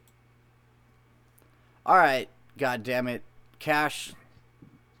All right, God damn it, Cash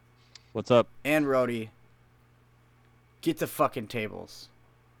What's up? and Rody, get the fucking tables.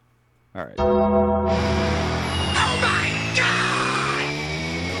 All right.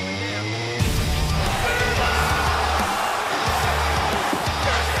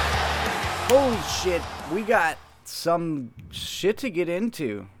 Holy shit, we got some shit to get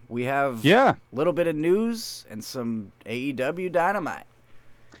into. We have Yeah. a little bit of news and some AEW Dynamite.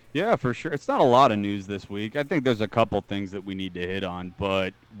 Yeah, for sure. It's not a lot of news this week. I think there's a couple things that we need to hit on,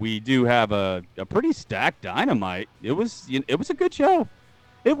 but we do have a pretty stacked Dynamite. It was a good show.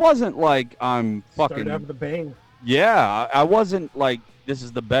 It wasn't like I'm Started out fucking with a bang. yeah. I wasn't like this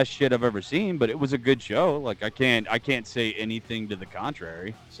is the best shit I've ever seen, but it was a good show. Like I can't say anything to the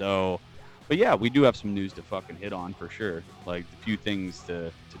contrary. So, but yeah, we do have some news to fucking hit on for sure. Like a few things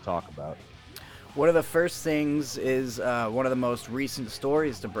to talk about. One of the first things is one of the most recent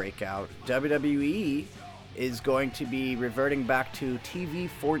stories to break out. WWE is going to be reverting back to TV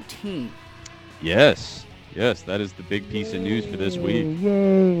 14. Yes, that is the big piece of news for this week.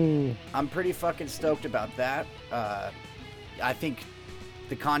 Yay! I'm pretty fucking stoked about that. I think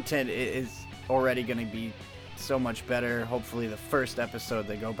the content is already going to be so much better. Hopefully the first episode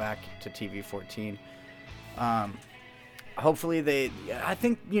they go back to TV 14. Hopefully I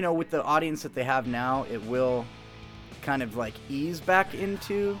think, with the audience that they have now, it will kind of like ease back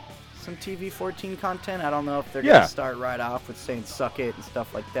into some TV 14 content. I don't know if they're going to start right off with saying suck it and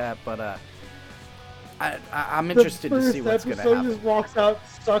stuff like that, but I'm interested to see what's going to happen. He just walks out,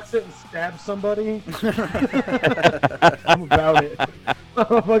 sucks it, and stabs somebody. I'm about it.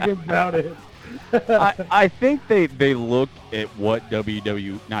 I'm fucking about it. I think they look at what what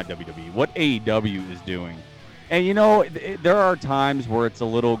AEW is doing. And, there are times where it's a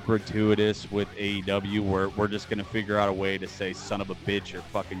little gratuitous with AEW where we're just going to figure out a way to say son of a bitch or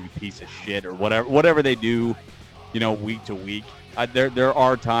fucking you piece of shit or whatever they do, week to week. There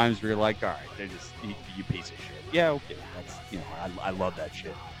are times where you're like, all right, they're just, you piece of shit. Yeah, okay. That's, I love that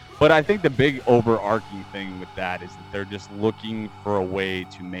shit. But I think the big overarching thing with that is that they're just looking for a way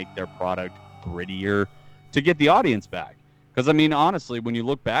to make their product grittier to get the audience back. Because, I mean, honestly, when you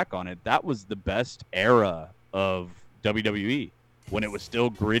look back on it, that was the best era of WWE when it was still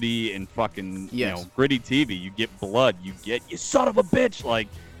gritty and fucking, gritty TV. You get blood, you son of a bitch, like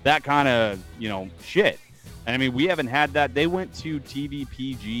that kind of, shit. And I mean, we haven't had that. They went to TV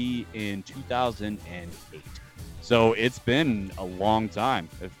PG in 2008. So it's been a long time,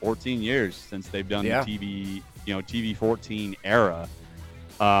 14 years since they've done the TV, TV 14 era.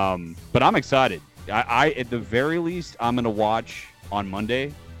 But I'm excited. I at the very least, I'm going to watch on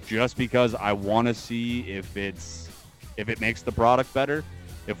Monday just because I want to see if it makes the product better.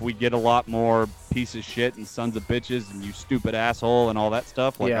 If we get a lot more piece of shit and sons of bitches and you stupid asshole and all that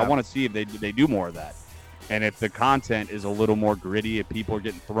stuff, I want to see if they do more of that. And if the content is a little more gritty, if people are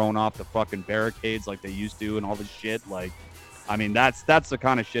getting thrown off the fucking barricades like they used to and all this shit, that's the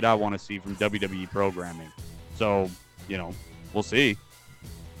kind of shit I want to see from WWE programming. So, we'll see.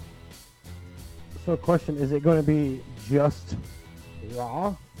 So, question: is it going to be just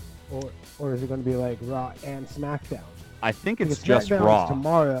Raw, or is it going to be like Raw and SmackDown? I think it's because just SmackDown Raw is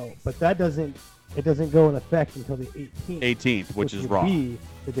tomorrow, but that doesn't go in effect until the 18th. 18th, which is would Raw. Be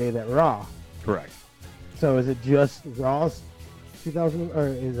the day that Raw. Correct. So is it just Raw's 2000 or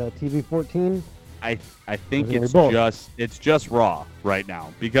is TV 14? I think it's just Raw right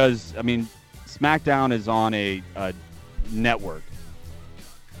now because I mean SmackDown is on a network.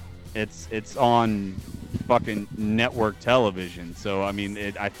 It's on fucking network television. So I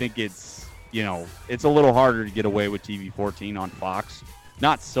mean I think it's it's a little harder to get away with TV 14 on Fox.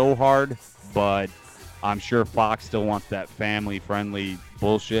 Not so hard, but I'm sure Fox still wants that family friendly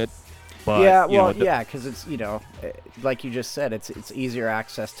bullshit. But, because it's like you just said, it's easier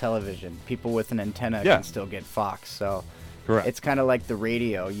access television. People with an antenna can still get Fox, so correct. It's kind of like the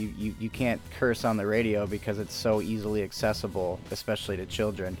radio. You can't curse on the radio because it's so easily accessible, especially to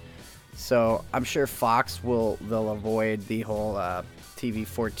children. So I'm sure Fox they'll avoid the whole TV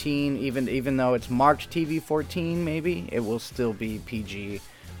 14, even though it's marked TV 14. Maybe it will still be PG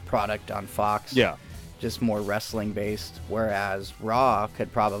product on Fox. Yeah. Just more wrestling based, whereas Raw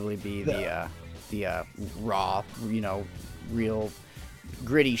could probably be the Raw, real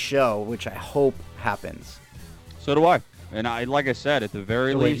gritty show, which I hope happens. So do I, and like I said, at the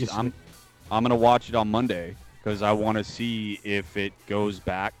very least, I'm gonna watch it on Monday because I want to see if it goes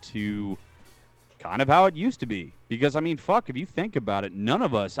back to kind of how it used to be. Because I mean, fuck, if you think about it, none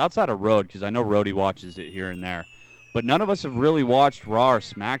of us outside of Road, because I know Rody watches it here and there. But none of us have really watched Raw or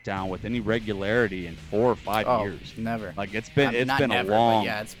SmackDown with any regularity in 4 or 5 years. Never. Like it's been a long.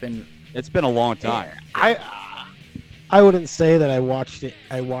 Yeah, it's been It's been a long time. I wouldn't say that I watched it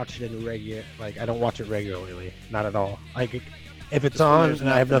in regular. Like I don't watch it regularly, not at all. Like if it's Just when on there's and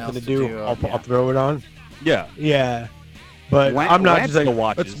I have nothing nothing to else to do, do, I'll yeah. throw it on. Yeah. Yeah, but I'm not just Lance like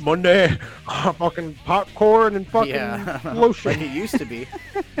watches. it's Monday, fucking popcorn and fucking Yeah, lotion. like it used to be.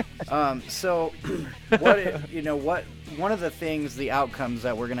 So, what one of the things, the outcomes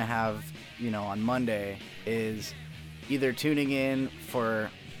that we're gonna have, on Monday is either tuning in for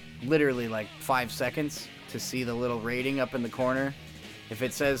literally like 5 seconds to see the little rating up in the corner. If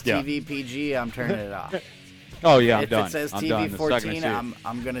it says Yeah. TV PG, I'm turning it off. Oh yeah, I'm if done. it says I'm TV done. The second I 14, see it.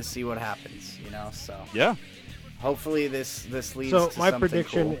 I'm gonna see what happens. So Yeah. hopefully this leads So to my something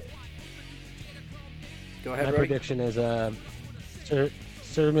prediction, cool. Go ahead, my Brody. prediction is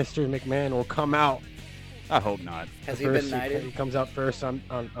Sir Mr. McMahon will come out. I hope not, Has he first. been knighted? He comes out first on.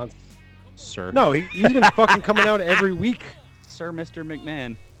 sir. No, he's been fucking coming out every week. Sir, Mr.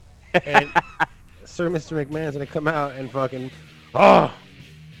 McMahon. And Sir Mr. McMahon's gonna come out and fucking, oh,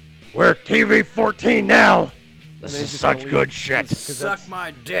 we're TV 14 now. This And is he's just such gonna good leave. shit. Suck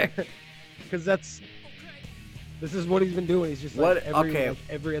my dick. Because this is what he's been doing. He's just What- like okay.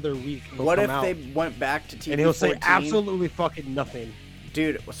 every other week. He'll What come if out, they went back to TV and he'll 14? say absolutely fucking nothing.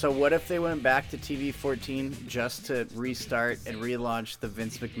 Dude, so what if they went back to TV 14 just to restart and relaunch the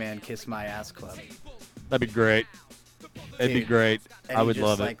Vince McMahon Kiss My Ass Club? That'd be great. It'd be Dude. great. And I he would just,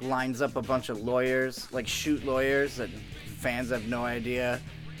 love like, it. lines up a bunch of lawyers, like shoot lawyers that fans have no idea.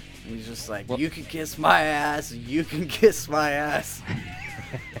 And he's just like, Well- you can kiss my ass, you can kiss my ass.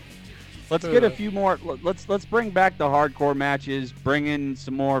 Let's get a few more. Let's bring back the hardcore matches. Bring in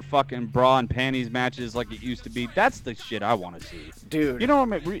some more fucking bra and panties matches like it used to be. That's the shit I want to see. Dude, You know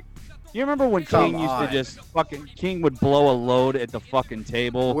what I mean? You remember when Come King used on. to just fucking King would blow a load at the fucking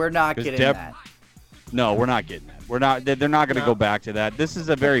table? we're not 'Cause getting Deb- that. No, we're not getting that. We're not. They're not going to No. go back to that. This is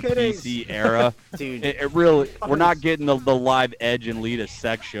a very kidding. PC era. Dude, It really. We're not getting the live Edge and Lita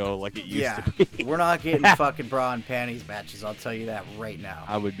sex show like it used yeah, to be. we're not getting fucking bra and panties matches, I'll tell you that right now.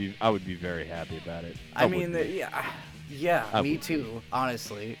 I would be very happy about it. I would mean, be. yeah, I me would. too,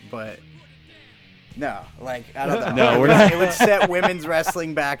 honestly. But no, like I don't know. No, it, we're would, not- it would set women's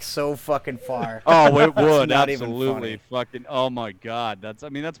wrestling back so fucking far. Oh, it would not even absolutely fucking. Oh my God,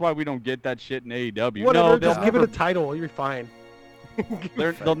 that's why we don't get that shit in AEW. Whatever, No, just they'll give it never, a title. You're fine.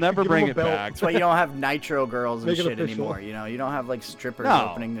 they'll never Give bring him a it belt. back. That's why you don't have Nitro girls and Make it shit official. anymore. You don't have like strippers No.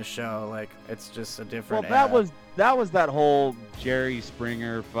 opening the show. Like it's just a Well, different. that era. was that whole Jerry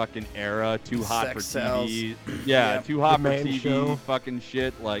Springer fucking era. Too hot Sex for sells. TV. Yeah, Yep. too hot The for Man TV. Show. Fucking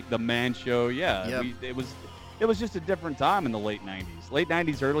shit like the Man Show. Yeah, Yep. it was just a different time in the late '90s, late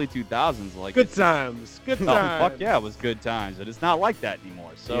 '90s, early 2000s. Like Good times. Good Oh, times. fuck yeah, it was good times. And it's not like that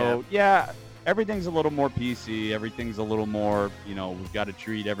anymore. So, yeah, everything's a little more PC. Everything's a little more, we've got to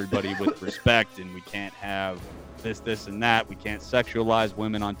treat everybody with respect, and we can't have this, and that. We can't sexualize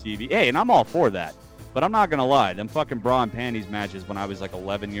women on TV. Hey, and I'm all for that. But I'm not going to lie. Them fucking bra and panties matches when I was like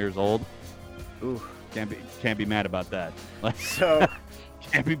 11 years old, Ooh. can't be mad about that. Like, So.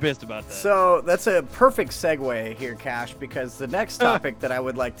 can't be pissed about that. So that's a perfect segue here, Cash, because the next topic that I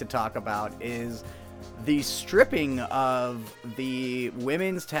would like to talk about is the stripping of the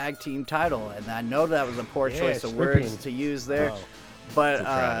women's tag team title. And I know that was a poor Yeah, choice of stripping. words to use there, Oh. but It's a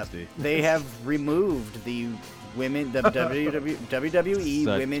travesty. they have removed the WWE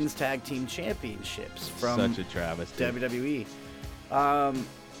Such- Women's Tag Team Championships from Such a travesty. WWE.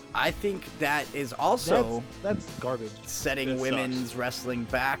 I think that is also That's garbage. setting That women's wrestling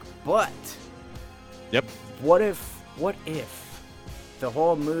back, but Yep. what if the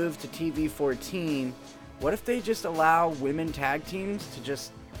whole move to TV 14, what if they just allow women tag teams to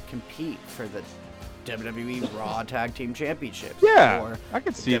just compete for the WWE Raw Tag Team Championships? Yeah, Or I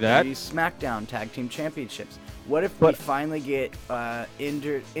could see that. WWE SmackDown Tag Team Championships? What if we But- finally get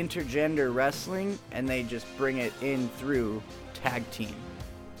intergender wrestling and they just bring it in through tag team?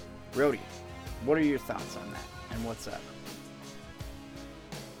 Brody, what are your thoughts on that? And what's up?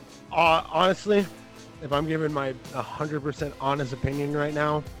 Honestly, if I'm giving my 100% honest opinion right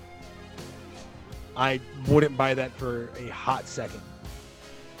now, I wouldn't buy that for a hot second.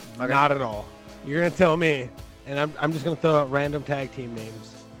 Okay. Not at all. You're gonna tell me, and I'm just gonna throw out random tag team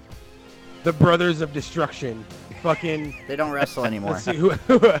names. The Brothers of Destruction. Fucking. They don't wrestle anymore. Let's see who.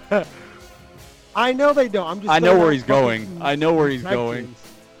 I know they don't. I'm just. I know throwing where out he's going. fucking I know where he's tag going. teams.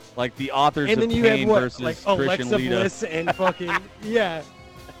 Like the authors And of then you have Pain what, versus like Christian Alexa Lita. Bliss and fucking yeah,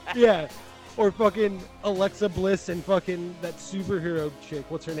 yeah, or fucking Alexa Bliss and fucking that superhero chick.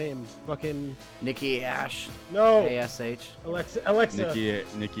 What's her name? Fucking Nikki Ash, no, ASH. Alexa.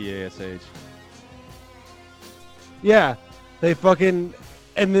 Nikki ASH. Yeah, they fucking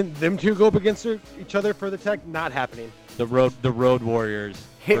And then them two go up against each other for the tag. Not happening. The Road Warriors.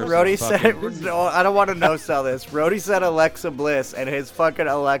 Hey, versus Rody fucking- said, no, I don't want to no-sell this. Rody said Alexa Bliss, and his fucking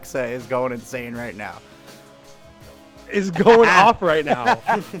Alexa is going insane right now. Is going off right now.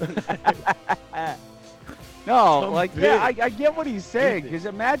 No, Some like, big yeah, I get what he's saying. idiot. Because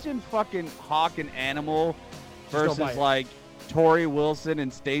imagine fucking Hawk and Animal Just go buy versus it. like Tori Wilson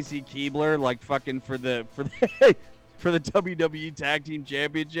and Stacy Keibler, like fucking for the for the WWE Tag Team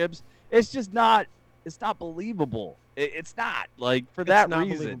Championships. It's just not. It's not believable. It's not like for that It's not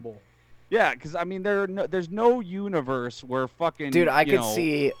reason. believable. Yeah, because I mean, there's no universe where fucking Dude, I you could know,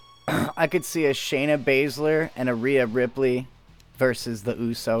 see, I could see a Shayna Baszler and a Rhea Ripley versus the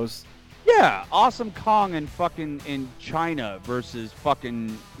Usos. Yeah, Awesome Kong and fucking in China versus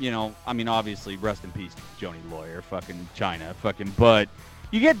fucking, I mean, obviously, rest in peace, Joni Lawyer, fucking China, fucking, but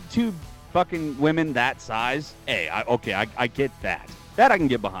you get two fucking women that size, hey, I get that. That I can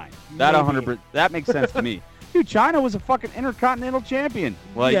get behind. That Maybe. 100%, that makes sense to me. Dude, China was a fucking intercontinental champion.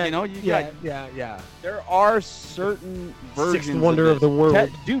 Like, yeah, you got, yeah. there are certain versions Sixth wonder of this. the world.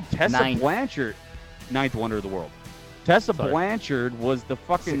 Dude, Tessa Ninth. Blanchard, ninth wonder of the world. Tessa Sorry. Blanchard was the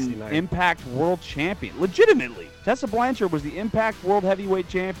fucking 69. Impact World Champion. Legitimately. Tessa Blanchard was the Impact World Heavyweight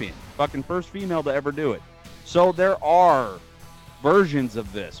Champion. Fucking first female to ever do it. So there are versions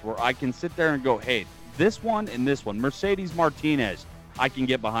of this where I can sit there and go, hey, this one and this one. Mercedes Martinez, I can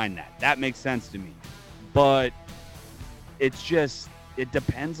get behind that. That makes sense to me. But it's just, it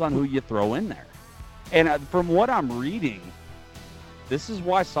depends on who you throw in there. And from what I'm reading, this is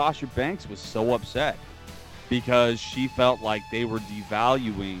why Sasha Banks was so upset. Because she felt like they were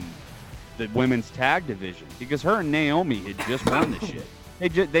devaluing the women's tag division. Because her and Naomi had just won this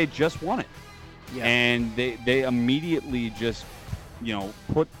shit. They just won it. Yeah. And they immediately just,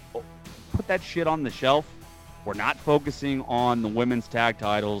 put that shit on the shelf. We're not focusing on the women's tag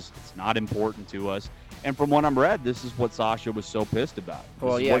titles. It's not important to us. And from what I'm read, this is what Sasha was so pissed about. This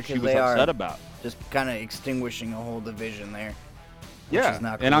Well, is yeah, what she 'cause was they are upset about. Just kind of extinguishing a whole division there. Which Yeah, is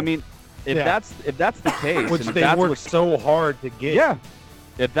not and I cool. mean, if Yeah. that's the case, Which and if they that's worked what so hard to get. Yeah.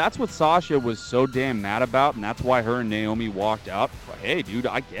 If that's what Sasha was so damn mad about, and that's why her and Naomi walked out, hey, dude,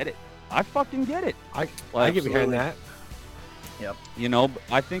 I get it. I fucking get it. I Like, get behind that.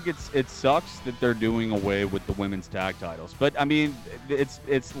 I think it sucks that they're doing away with the women's tag titles. But, I mean,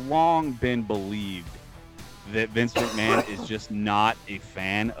 it's long been believed that Vince McMahon is just not a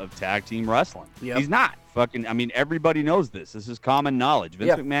fan of tag team wrestling. Yep. He's not. Fucking, I mean, everybody knows this. This is common knowledge. Vince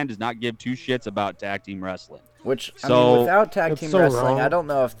Yeah. McMahon does not give two shits about tag team wrestling. Which, I So- mean, without tag That's team so wrestling, wrong. I don't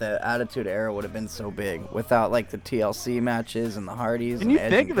know if the Attitude Era would have been so big without, like, the TLC matches and the Hardys. And you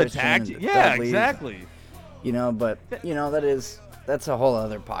Edge think of and the Christian tag and team. the Yeah, Dudleys, exactly. But, that's a whole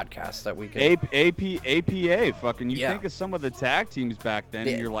other podcast that we could. APA, fucking. You Yeah. think of some of the tag teams back then,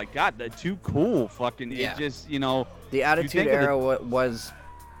 Yeah. and you're like, God, they're too cool. Fucking, Yeah. it just, The Attitude think of the- Era was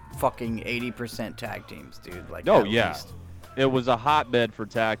fucking 80% tag teams, dude. Like, Oh, at yeah. least. it was a hotbed for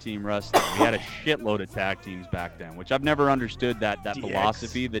tag team wrestling. We had a shitload of tag teams back then, which I've never understood that DX.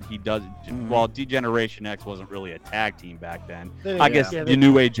 philosophy that he does. Mhm. Well, Degeneration X wasn't really a tag team back then. They- I guess yeah, the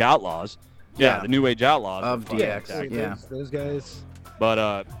New Age Outlaws. Yeah, Yeah. the New Age Outlaws Of were fucking DX, tag team. yeah. Those guys.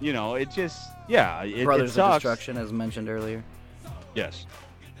 But it just, yeah, it Brothers of sucks. Destruction, as mentioned earlier. Yes,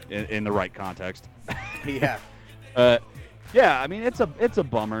 in the right context. Yeah. Yeah, I mean it's a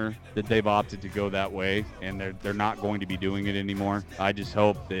bummer that they've opted to go that way, and they're not going to be doing it anymore. I just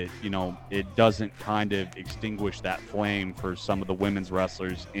hope that it doesn't kind of extinguish that flame for some of the women's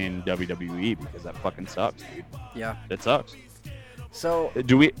wrestlers in WWE, because that fucking sucks, dude. Yeah. That sucks. So,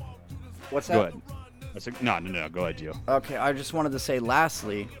 Do we? what's Go that? ahead. No. Go ahead, Gio. Okay, I just wanted to say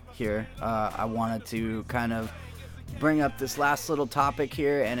lastly here, I wanted to kind of bring up this last little topic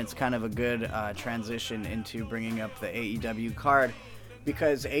here, and it's kind of a good transition into bringing up the AEW card,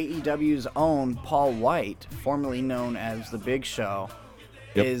 because AEW's own Paul White, formerly known as The Big Show,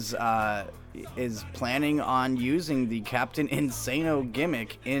 Yep. is planning on using the Captain Insano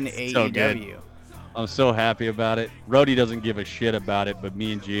gimmick in So AEW. good. I'm so happy about it. Rhodey doesn't give a shit about it, but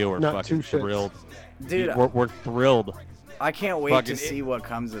me and Gio are Not fucking two shits. thrilled. Dude, We're thrilled. I can't wait Fucking to it- see what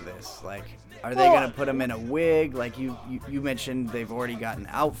comes of this. Like, are they gonna put him in a wig? Like you mentioned, they've already gotten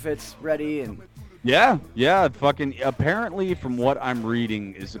outfits ready, and Yeah. Fucking. Apparently, from what I'm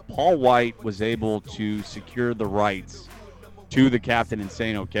reading, is that Paul White was able to secure the rights to the Captain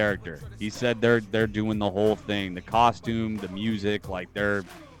Insano character. He said they're doing the whole thing, the costume, the music, like they're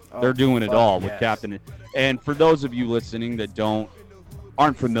doing it fuck all with yes. Captain. And for those of you listening that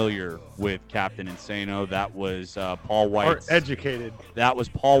aren't familiar with Captain Insano, that was Paul Are White's. educated. That was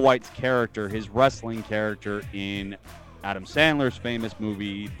Paul White's character, his wrestling character in Adam Sandler's famous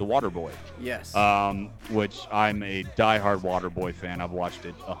movie, The Waterboy. Yes. Which I'm a diehard Waterboy fan. I've watched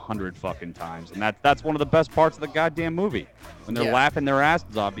it 100 fucking times, and that's one of the best parts of the goddamn movie. When they're laughing their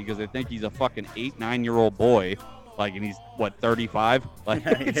asses off because they think he's a fucking 8-9-year-old boy, like, and he's what 35. Like,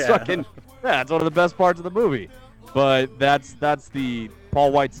 it's fucking that's one of the best parts of the movie. But that's the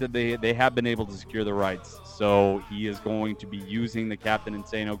Paul White said they have been able to secure the rights, so he is going to be using the Captain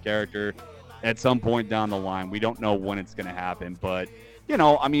Insano character at some point down the line. We don't know when it's going to happen, but, you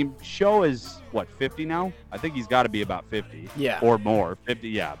know, I mean, Show is, what, 50 now? I think he's got to be about 50. Yeah. Or more. 50,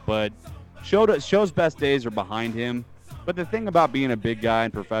 yeah. But Show's best days are behind him. But the thing about being a big guy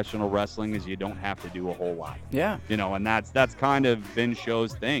in professional wrestling is you don't have to do a whole lot. Yeah. You know, and that's kind of Vince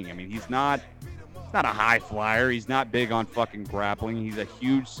Show's thing. I mean, he's not a high flyer. He's not big on fucking grappling. He's a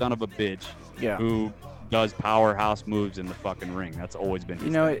huge son of a bitch who does powerhouse moves in the fucking ring. That's always been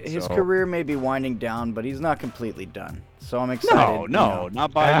his thing. His career may be winding down, but he's not completely done. So I'm excited. No,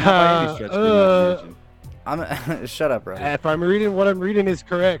 not by any stretch of the imagination. Shut up, bro. If I'm reading what I'm reading is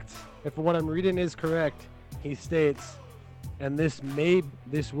correct, he states, and this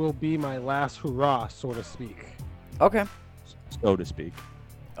will be my last hurrah, so to speak. Okay. So to speak.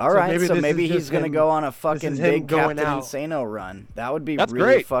 All right, so this maybe is he's just going to him- go on a this fucking is him big going Captain out. Insano run. That would be That's really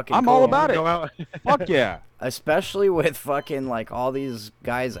great. fucking I'm cool. all about it. Go out. Fuck yeah. Especially with fucking, like, all these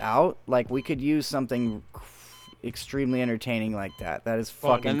guys out. Like, we could use something extremely entertaining like that. That is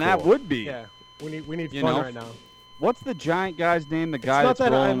fucking And cool. that would be. Yeah, we need You fun know, right now. What's the giant guy's name? The guy It's not that's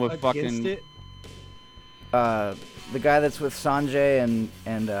that rolling I'm with against fucking it. The guy that's with Sanjay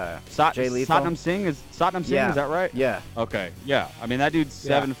and Jay Lethal. Satnam Singh is Yeah. that right? Yeah. Okay. Yeah. I mean, that dude's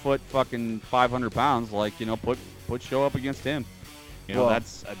 7 foot fucking 500 pounds. Like, you know, put Show up against him. You know, Well,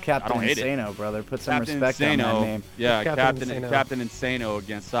 that's Captain I don't hate it. Insano, brother. Put some Captain respect on that Insano. name. Yeah, Captain Insano. Captain Insano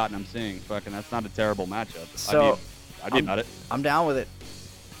against Satnam Singh. Fucking, that's not a terrible matchup. So, I'd be about it. I'm down with it.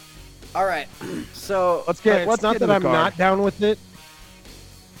 All right. So Let's get. It's Let's not get that to the I'm card. not down with it.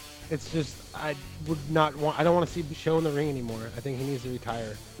 It's just I don't want to see Show in the ring anymore. I think he needs to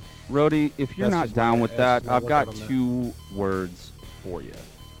retire. Rody, if you're That's not just down my- with that's that, just my I've look got on that. 2 words for you.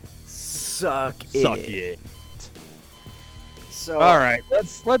 suck Suck it. it. So All right,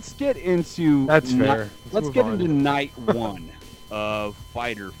 let's get into That's fair. Let's move get on. into night 1 of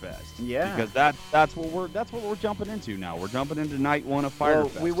Fyter Fest. Yeah. because that's what we're jumping into now. We're jumping into night 1 of Fyter Well,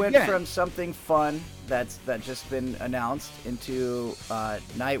 Fest. we went Again, from something fun that just been announced into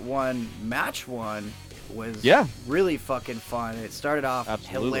night 1, match 1 was really fucking fun. It started off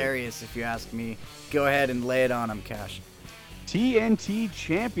Absolutely. hilarious, if you ask me. Go ahead and lay it on him, Cash. TNT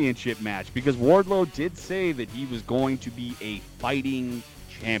Championship match, because Wardlow did say that he was going to be a fighting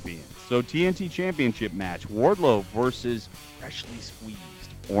champion. So TNT Championship match, Wardlow versus freshly squeezed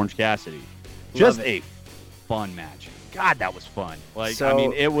Orange Cassidy. Just Love it. a fun match. God, that was fun. Like, So- I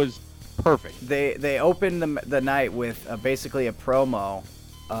mean, it was perfect. They opened the night with basically a promo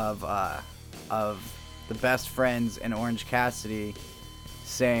of the best friends and Orange Cassidy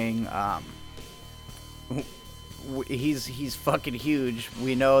saying he's fucking huge.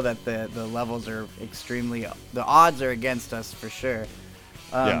 We know that the levels are the odds are against us for sure.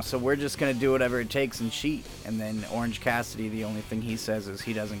 So we're just gonna do whatever it takes and cheat. And then Orange Cassidy, the only thing he says is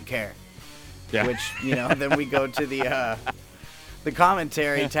he doesn't care. Yeah. Which, you know, then we go to the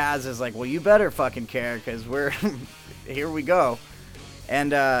commentary. Taz is like, well, you better fucking care, because we're here we go.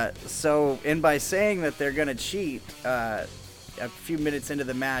 And so by saying that they're gonna cheat, a few minutes into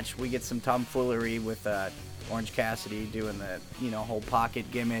the match, we get some tomfoolery with Orange Cassidy doing the whole pocket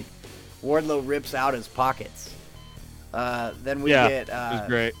gimmick. Wardlow rips out his pockets. Then we get it was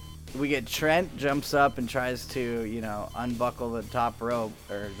great. we get Trent jumps up and tries to, unbuckle the top rope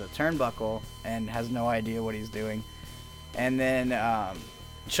or the turnbuckle and has no idea what he's doing. And then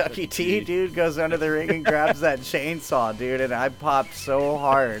Chucky T, dude, goes under the ring and grabs that chainsaw, dude, and I popped so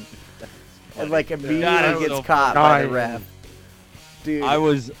hard. And like immediately God, gets so caught funny. by the ref. Dude, I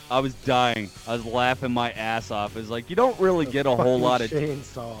was dying. I was laughing my ass off. It's like, you don't really get a whole lot of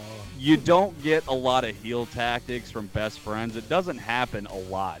chainsaw. you don't get a lot of heel tactics from best friends. It doesn't happen a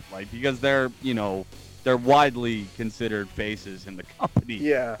lot, like, because they're widely considered faces in the company.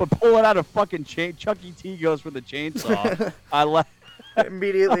 Yeah. But pulling out a fucking Chucky T goes for the chainsaw. I laugh.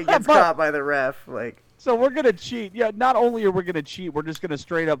 immediately gets caught by the ref. Like, So we're gonna cheat. Yeah, not only are we gonna cheat, we're just gonna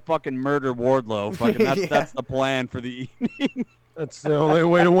straight up fucking murder Wardlow. Fucking Yeah. that's the plan for the evening. That's the only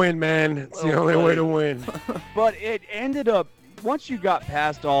way to win, man. It's the only way to win. But it ended up, once you got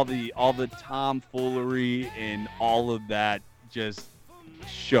past all the tomfoolery and all of that just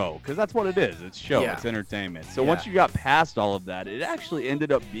show, because that's what it is. It's show. Yeah. It's entertainment. So Yeah. once you got past all of that, it actually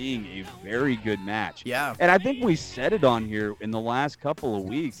ended up being a very good match. Yeah. And I think we said it on here in the last couple of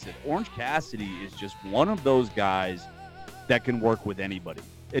weeks that Orange Cassidy is just one of those guys that can work with anybody.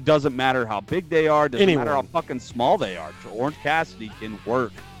 It doesn't matter how big they are. Doesn't matter how Anyone. fucking small they are. Orange Cassidy can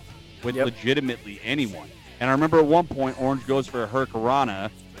work with Yep. legitimately anyone. And I remember at one point, Orange goes for a Hurricanrana,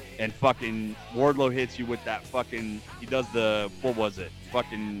 and fucking Wardlow hits you with that fucking, he does the, what was it?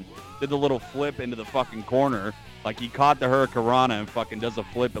 Fucking did the little flip into the fucking corner. Like, he caught the Hurricanrana and fucking does a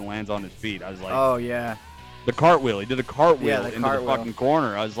flip and lands on his feet. I was like, Oh yeah. the cartwheel. He did a cartwheel Yeah, the into cartwheel. the fucking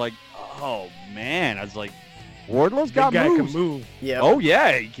corner. I was like, oh, man. I was like, Wardlow's Big got guy moves. can move. Yeah. Oh,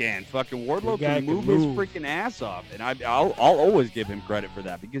 yeah, he can. Fucking Wardlow Big guy can can move his move. freaking ass off. And I'll always give him credit for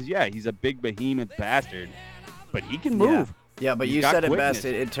that because, yeah, he's a big behemoth bastard, but he can move. Yeah, but He's you got said it quickness. best.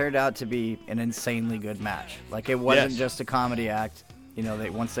 It turned out to be an insanely good match. Like, it wasn't Yes. just a comedy act. You know,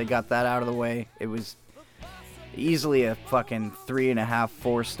 once they got that out of the way, it was easily a fucking 3.5,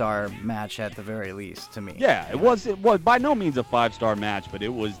 4-star match at the very least to me. Yeah, it was by no means a 5-star match, but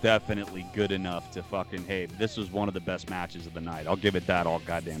it was definitely good enough to fucking, hey, this was one of the best matches of the night. I'll give it that all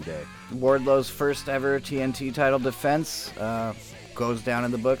goddamn day. Wardlow's first ever TNT title defense goes down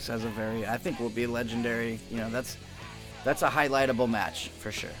in the books as a I think will be legendary. You know, that's a highlightable match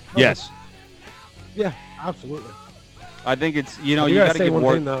for sure. Yes. Yeah, absolutely. I think it's, you know, I you gotta got to say give one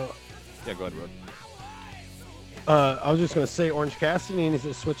Ward. thing though. Yeah, go ahead, Rod. I was just gonna say Orange Cassidy needs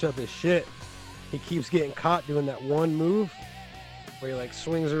to switch up his shit. He keeps getting caught doing that one move where he like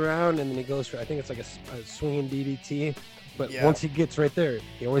swings around and then he goes for, I think it's like a swinging DDT. But Yeah. once he gets right there,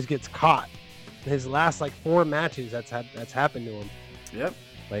 he always gets caught. In his last like 4 matches, that's happened to him. Yep.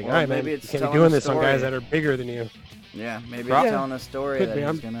 Like, Well, all right, man, maybe you it's can't be telling doing a this on story. guys that are bigger than you. Yeah, maybe Prob- it's telling a story Could that be. he's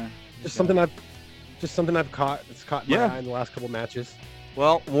I'm- gonna. Just something I've caught. It's caught my Yeah. eye in the last couple matches.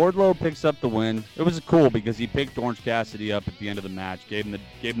 Well, Wardlow picks up the win. It was cool because he picked Orange Cassidy up at the end of the match, gave him the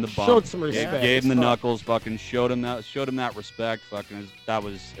bump, Showed some gave, respect. gave him the Fuck. knuckles, fucking showed him that respect. Fucking,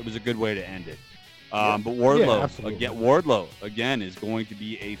 it was a good way to end it. But Yeah, Wardlow absolutely. again is going to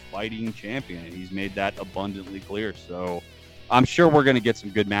be a fighting champion, and he's made that abundantly clear. So I'm sure we're going to get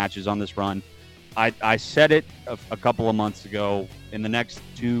some good matches on this run. I said it a couple of months ago. In the next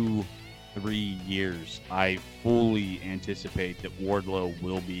 2-3 years, I fully anticipate that Wardlow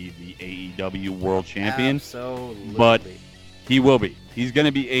will be the AEW World Champion. Absolutely. But he will be. He's going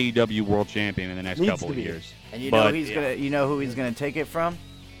to be AEW World Champion in the next Needs couple to of be. years. and you know but, he's yeah. gonna. You know who he's gonna take it from?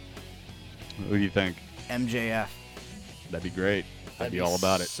 Who do you think? MJF. That'd be great. I'd be all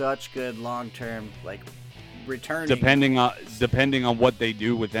about it. Such good long-term, like, returning. Depending on what they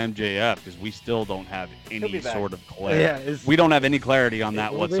do with MJF, because we still don't have be any back. sort of clarity. Yeah, We don't have any clarity on It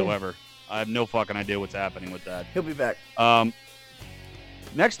that will be. whatsoever. I have no fucking idea what's happening with that. He'll be back.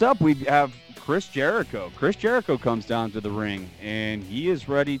 Next up, we have Chris Jericho. Chris Jericho comes down to the ring, and he is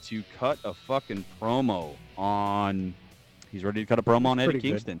ready to cut a fucking promo on. He's ready to cut a promo on Eddie pretty good.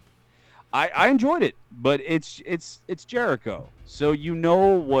 Kingston. I enjoyed it, but it's Jericho, so you know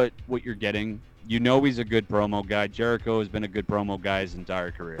what you're getting. You know he's a good promo guy. Jericho has been a good promo guy his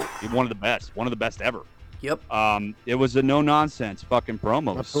entire career. He's one of the best ever. Yep. It was a no nonsense fucking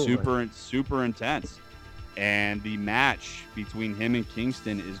promo, Absolutely. super intense, and the match between him and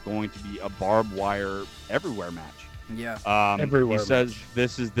Kingston is going to be a barbed wire everywhere match. Yeah. Everywhere He says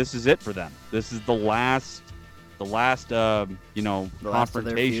match. this is it for them. This is the last The last of their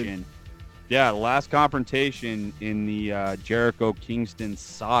confrontation. Yeah, the last confrontation in the Jericho Kingston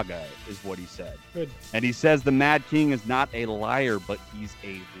saga is what he said. Good. And he says the Mad King is not a liar, but he's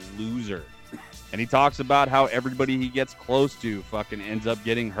a loser. And he talks about how everybody he gets close to fucking ends up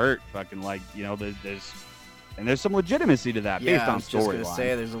getting hurt. Fucking like, there's some legitimacy to that Yeah, based I on was just gonna storyline.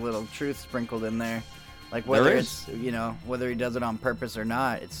 say there's a little truth sprinkled in there, like There whether is. it's whether he does it on purpose or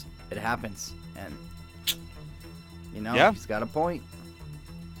not, it happens, and Yeah. he's got a point.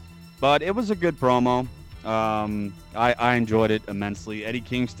 But it was a good promo. I enjoyed it immensely. Eddie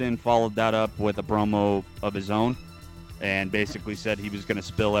Kingston followed that up with a promo of his own and basically said he was going to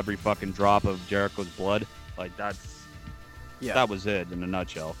spill every fucking drop of Jericho's blood. Like, that was it in a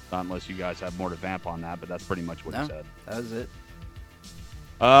nutshell. Not unless you guys have more to vamp on that, but that's pretty much what he No. said. That was it.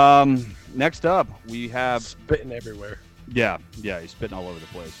 Next up, we have Spitting everywhere. Yeah, he's spitting all over the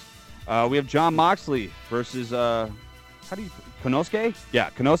place. We have John Moxley versus Konosuke? Yeah,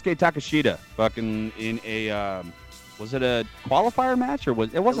 Konosuke Takeshita. Fucking in a was it a qualifier match or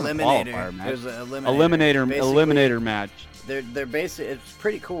wasn't a qualifier match? It was an eliminator. Basically, Eliminator match. They're basically, it's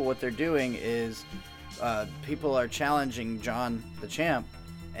pretty cool. What they're doing is people are challenging John the champ,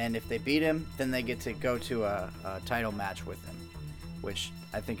 and if they beat him, then they get to go to a title match with him. which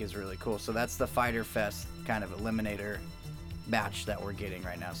I think is really cool. So that's the Fyter Fest kind of eliminator match that we're getting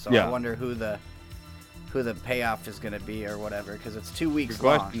right now. So Yeah. I wonder who the payoff is going to be or whatever, because it's 2 weeks Good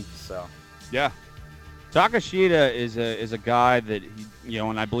long. question. So Yeah. Takashita is a guy that,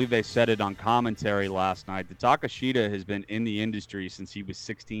 and I believe they said it on commentary last night, that Takashita has been in the industry since he was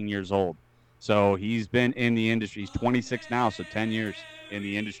 16 years old. So he's been in the industry. He's 26 now, so 10 years in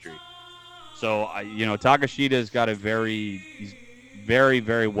the industry. So, Takashita's got he's very,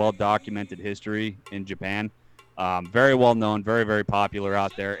 very well-documented history in Japan. Very well-known, very, very popular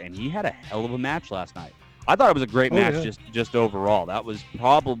out there, and he had a hell of a match last night. I thought it was a great match just overall. That was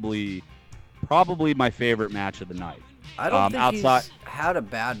probably my favorite match of the night. I don't think he's had a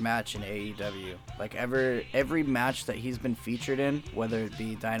bad match in AEW. Like every match that he's been featured in, whether it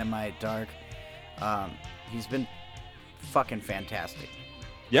be Dynamite, Dark, he's been fucking fantastic.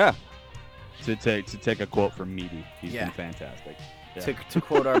 Yeah. To take a quote from Meaty, he's been fantastic. Yeah. To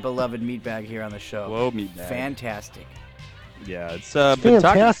quote our beloved Meatbag here on the show. Whoa, Meatbag. Fantastic. Yeah, it's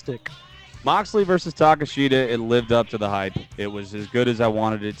fantastic. Moxley versus Takashita, it lived up to the hype. It was as good as I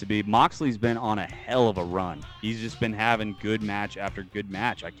wanted it to be. Moxley's been on a hell of a run. He's just been having good match after good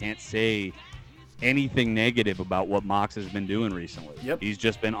match. I can't say anything negative about what Mox has been doing recently. Yep. He's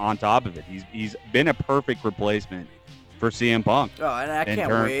just been on top of it. He's been a perfect replacement for CM Punk. Oh, and I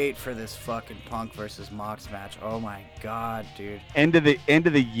can't wait for this fucking Punk versus Mox match. Oh my god, dude. End of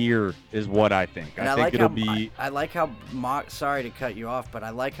the year is what I think. And I think it'll be. I like how Mox. Sorry to cut you off, but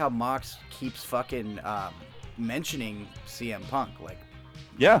I like how Mox keeps fucking mentioning CM Punk. Like,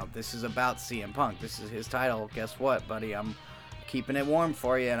 yeah, this is about CM Punk. This is his title. Guess what, buddy? I'm keeping it warm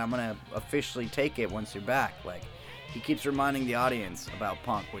for you, and I'm gonna officially take it once you're back. Like, he keeps reminding the audience about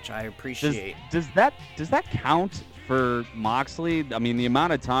Punk, which I appreciate. Does that count for Moxley? I mean, the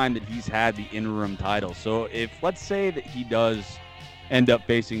amount of time that he's had the interim title. So if, let's say that he does end up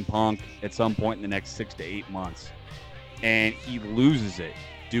facing Punk at some point in the next 6 to 8 months and he loses it,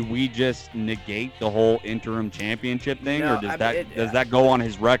 do we just negate the whole interim championship thing? No, or does that go on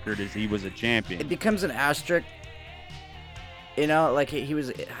his record as he was a champion? It becomes an asterisk. Like he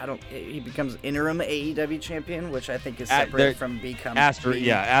becomes interim AEW champion, which I think is separate from becoming.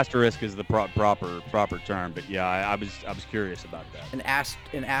 Asterisk is the proper term, but yeah, I was curious about that. An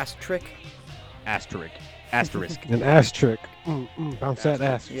asterisk. Asterisk. An asterisk. Bounce that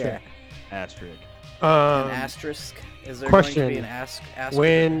ass. Yeah. Asterisk. An asterisk. Is there question. going to be an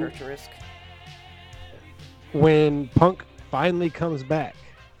asterisk? When Punk finally comes back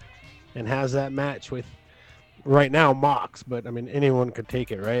and has that match with. Right now, Mox, but I mean, anyone could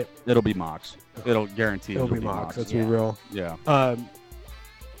take it, right? It'll be Mox. It'll guarantee it'll be Mox. Let's be real. Yeah.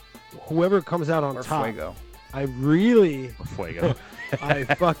 Whoever comes out on or top, Fuego. I really, Fuego. I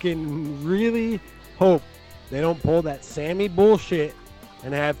fucking really hope they don't pull that Sammy bullshit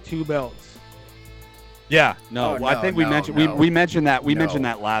and have 2 belts. Yeah. No. I think we mentioned that. We No. mentioned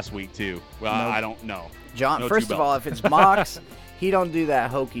that last week too. Well, No. I don't know. John. No First 2 of all, if it's Mox, he don't do that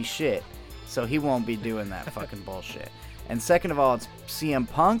hokey shit. So he won't be doing that fucking bullshit. And second of all, it's CM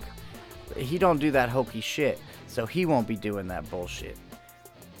Punk. He don't do that hokey shit. So he won't be doing that bullshit.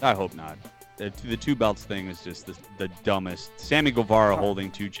 I hope not. The 2 belts thing is just the dumbest. Sammy Guevara holding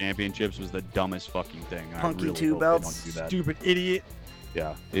 2 championships was the dumbest fucking thing. Punky I really 2 hope belts. they don't do that. Stupid idiot.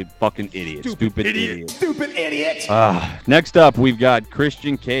 Yeah, fucking idiot. Stupid idiot. Stupid idiot. Next up, we've got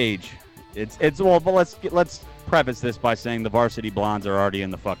Christian Cage. But let's preface this by saying the Varsity Blondes are already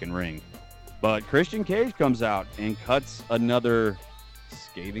in the fucking ring. But Christian Cage comes out and cuts another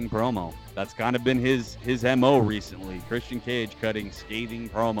scathing promo. That's kind of been his MO recently. Christian Cage cutting scathing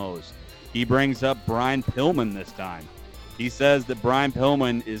promos. He brings up Brian Pillman this time. He says that Brian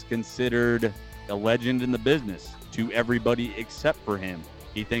Pillman is considered a legend in the business to everybody except for him.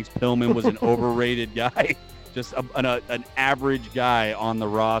 He thinks Pillman was an overrated guy, just an average guy on the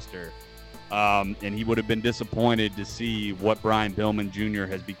roster. And he would have been disappointed to see what Brian Pillman Jr.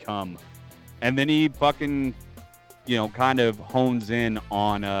 has become. And then he fucking, kind of hones in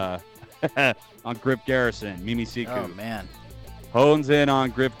on on Griff Garrison, Mimi Siku. Oh man. Hones in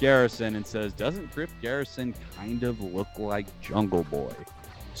on Griff Garrison and says, doesn't Griff Garrison kind of look like Jungle Boy?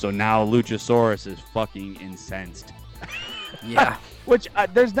 So now Luchasaurus is fucking incensed. Yeah. Which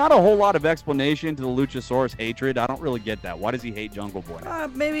there's not a whole lot of explanation to the Luchasaurus hatred. I don't really get that. Why does he hate Jungle Boy?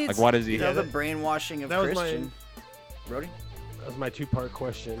 Maybe it's why does he the brainwashing of that was Christian. Brody? That was my 2-part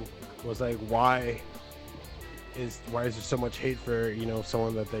question. Was like, why is there so much hate for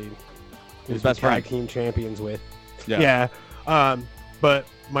someone that they His best tag friend. team champions with? Yeah. But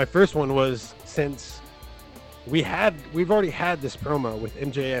my first one was, since we've already had this promo with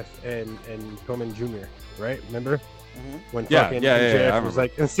MJF and Pillman Jr. Right? Remember? When fucking MJF was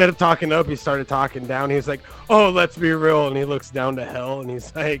like, instead of talking up, he started talking down. He was like, "Oh, let's be real," and he looks down to hell, and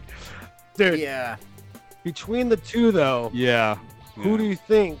he's like, "Dude, Yeah. between the two though, Yeah. who do you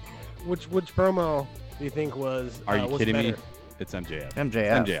think? Which promo do you think was? Are you was kidding me? better? It's MJF.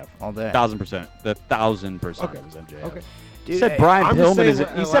 MJF. All day. 1000%. The 1000% Okay. was MJF. Okay. He Dude, said hey, Brian I'm just Pillman is.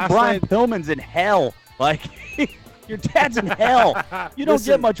 saying, He said last Brian night- Pillman's in hell. Like, your dad's in hell. You don't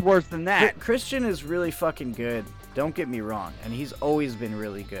Listen, get much worse than that. Christian is really fucking good. Don't get me wrong, and he's always been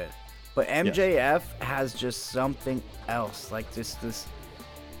really good. But MJF has just something else, like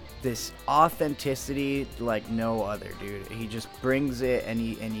this authenticity like no other, dude. He just brings it, and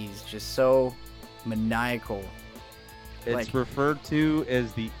he's just so maniacal. It's like- referred to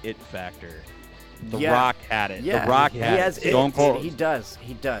as the it factor. The Yeah. Rock had it. Yeah, The Rock he had has it. Stone Cold. He does.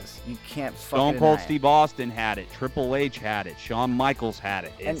 You can't fucking Stone Cold deny it. Steve Austin had it. Triple H had it. Shawn Michaels had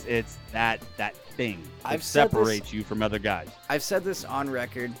it. It's that thing that I've said this- separates you from other guys. I've said this on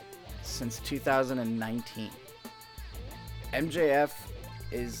record since 2019. MJF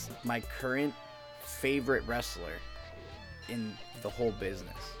is my current favorite wrestler in the whole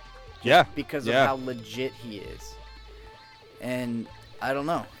business Yeah. because of Yeah. how legit he is. And I don't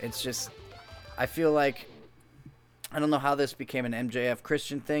know. It's just, I feel like, I don't know how this became an MJF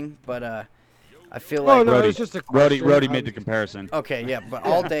Christian thing, but I feel Oh like. no, Rhodey- it was just a Rhodey question. made the comparison. Okay, yeah, but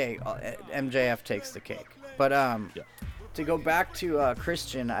all day MJF takes the cake. But Yeah. to go back to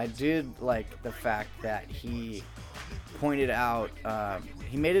Christian, I did like the fact that he pointed out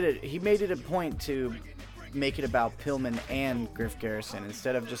he made it a point to make it about Pillman and Griff Garrison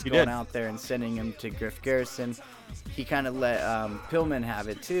instead of just He going did. out there and sending him to Griff Garrison. He kind of let Pillman have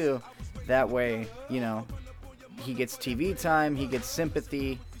it too. That way, you know, he gets TV time, he gets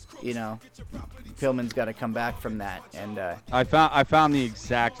sympathy. You know, Pillman's got to come back from that, and I found the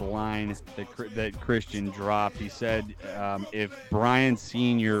exact line that Christian dropped. He said, "If Brian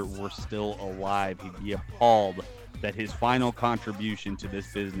Sr. were still alive, he'd be appalled that his final contribution to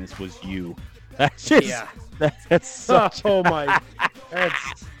this business was you." That's just Yeah. that's such. Oh my,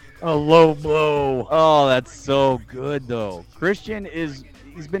 that's a low blow. Oh, that's so good though. Christian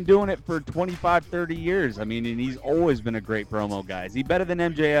he's been doing it for 25, 30 years. I mean, and he's always been a great promo guy. Is he better than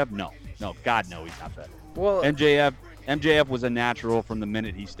MJF? No, God, no, he's not better. well, MJF was a natural from the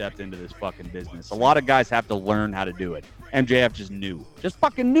minute he stepped into this fucking business. A lot of guys have to learn how to do it. MJF just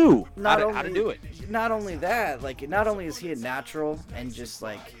fucking knew how to do it. Not only that, like, not only is he a natural and just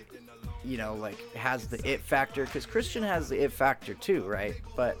like, you know, like has the it factor, because Christian has the it factor too, right?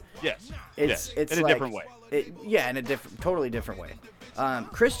 But Yes, it's in a like, different way. In a totally different way.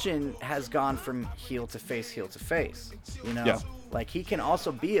 Christian has gone from heel to face, you know? Yeah. Like, he can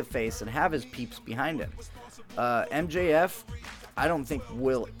also be a face and have his peeps behind him. MJF, I don't think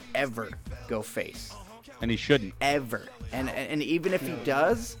will ever go face. And he shouldn't. Ever. And even if he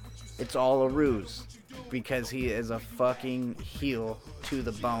does, it's all a ruse. Because he is a fucking heel to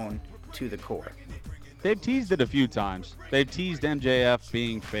the bone, to the core. They've teased it a few times. They've teased MJF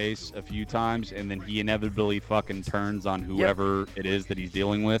being face a few times, and then he inevitably fucking turns on whoever it is that he's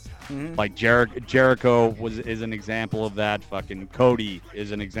dealing with. Mhm. Like Jericho is an example of that. Fucking Cody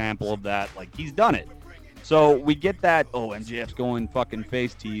is an example of that. Like, he's done it. So we get that, oh, MJF's going fucking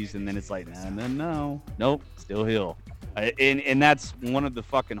face tease, and then it's like, nope, still heel. And that's one of the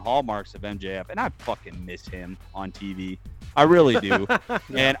fucking hallmarks of MJF, and I fucking miss him on TV. I really do.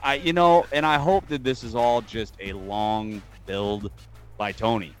 And I hope that this is all just a long build by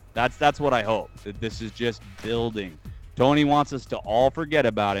Tony. That's what I hope. That this is just building. Tony wants us to all forget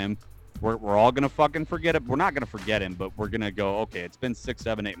about him. We're all gonna fucking forget it. We're not gonna forget him, but we're gonna go, okay, it's been 6,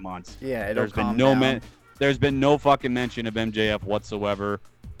 7, 8 months. Yeah, it'll There's been calm no down. there's been no fucking mention of MJF whatsoever,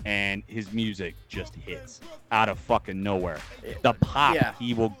 and his music just hits out of fucking nowhere. The pop Yeah.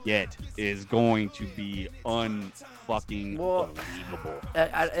 he will get is going to be unfucking Well, believable.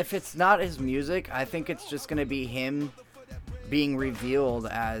 If it's not his music, I think it's just gonna be him being revealed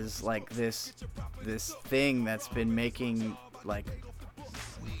as like this thing that's been making like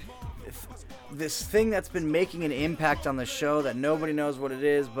this thing that's been making an impact on the show that nobody knows what it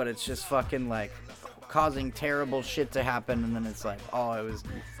is, but it's just fucking like causing terrible shit to happen, and then it's like, oh, it was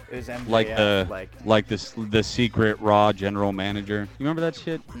MJF, Like the secret Raw general manager. You remember that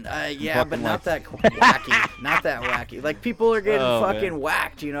shit? yeah, fucking but not like- that wacky. Not that wacky. Like, people are getting Oh, fucking man.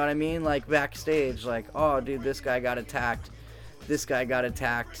 whacked, you know what I mean? Like, backstage, like, oh, dude, this guy got attacked. This guy got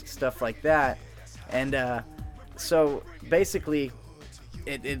attacked. Stuff like that. And so, basically,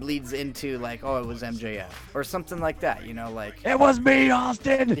 it leads into like, oh, it was MJF or something like that, you know, like It was me,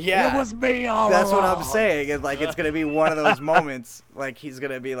 Austin. Yeah. It was me all that's what I'm along. saying. It's like it's gonna be one of those moments, like he's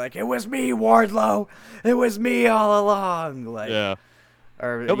gonna be like, it was me, Wardlow, it was me all along, like Yeah.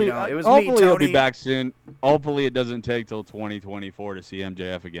 or He'll be, you know, it was hopefully me, Tony. he'll be back soon. Hopefully it doesn't take till 2024 to see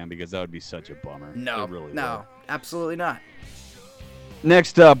MJF again because that would be such a bummer. No, It really no, absolutely not. would.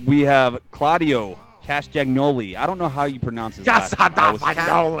 Next up, we have Claudio Castagnoli. I don't know how you pronounce his last name. I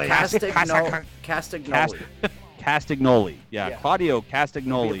always- Castagnoli. Castagnoli. Yeah, Yeah. Claudio Be a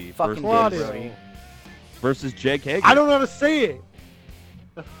Castagnoli fucking versus, bitch, Brody. versus Jake Hager. I don't know how to say it.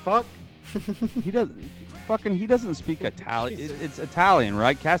 The fuck? He doesn't speak Italian. It's Italian,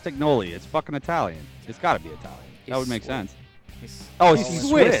 right? Castagnoli. It's fucking Italian. It's got to be Italian. That would make Swiss. sense. He's- Oh, He's he's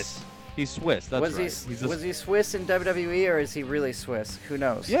Swiss. Swiss. He's Swiss. That's was right. was he Swiss in WWE or is he really Swiss? Who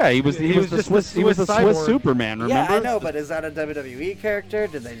knows? Yeah, he was the just Swiss. the He was the Swiss Swiss cyborg. Superman. Remember? Yeah, I know, but is that a WWE character?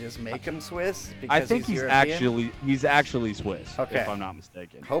 Did they just make him Swiss? I Because think he's European? actually Swiss. Okay. If I'm not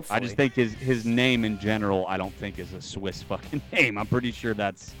mistaken. Hopefully. I just think his name in general, I don't think is a Swiss fucking name. I'm pretty sure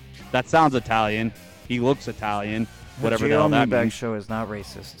that sounds Italian. He looks Italian. Whatever the hell that means. Show is not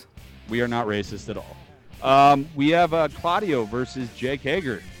racist. We are not racist at all. We have Claudio versus Jake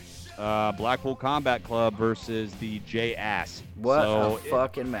Hager. Blackpool Combat Club versus the J Ass. What So, a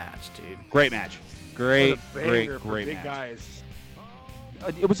fucking match, dude. great match. Great Big match. guys.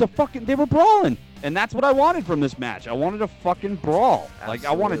 It was they were brawling, and that's what I wanted from this match. I wanted a fucking brawl. Like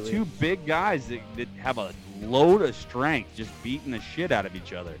I wanted Absolutely. two big guys that have a load of strength, just beating the shit out of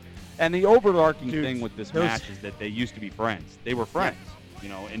each other. And the overarching Dude, thing with this those- match is that they used to be friends. They were friends. You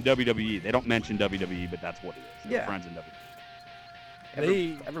know, in WWE, they don't mention WWE, but that's what it is. They're Yeah. friends in WWE.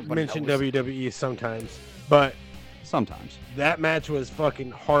 They Everybody mention knows. WWE sometimes, but Sometimes. that match was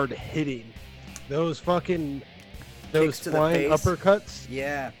fucking hard hitting. Those Kicks to the flying face. uppercuts.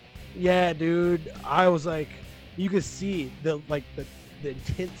 Yeah. Yeah, dude. I was like, you could see the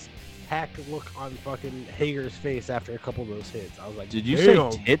intense hack look on fucking Hager's face after a couple of those hits. I was like, Did you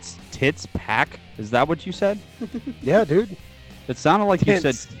damn. say tits pack? Is that what you said? Yeah, dude. It sounded like you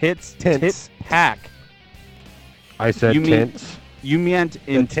Tits. said tits Tits. pack. I said You mean- tense. You meant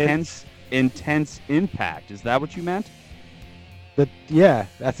tits. intense impact. Is that what you meant? Yeah,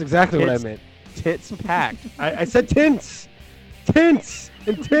 that's exactly what I Tits. meant. Tits packed. I said tense. Tense.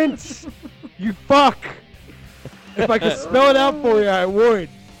 Intense. You fuck. If I could spell it out for you, I would.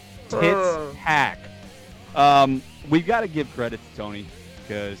 Tits pack. We've got to give credit to Tony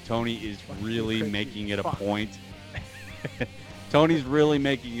because Tony is really making it a point. Tony's really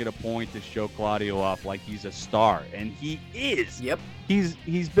making it a point to show Claudio off like he's a star, and he is. Yep.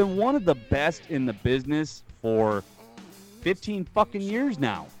 He's been one of the best in the business for 15 fucking years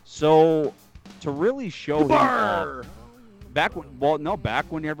now. So to really show him off,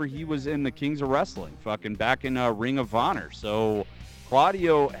 back whenever he was in the Kings of Wrestling, fucking back in Ring of Honor. So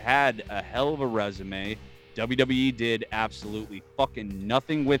Claudio had a hell of a resume. WWE did absolutely fucking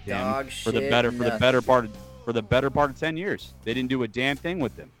nothing with him Dog for the shit, better nothing. part of 10 years. They didn't do a damn thing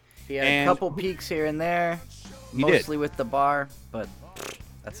with him. He had And- a couple peaks here and there, He did. mostly with the bar, but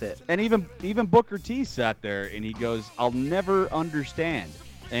that's it. And even Booker T sat there and he goes, "I'll never understand."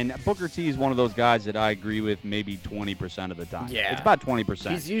 And Booker T is one of those guys that I agree with maybe 20% of the time. Yeah. It's about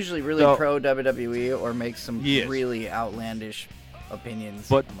 20%. He's usually really So- pro WWE or makes some He is. really outlandish opinions.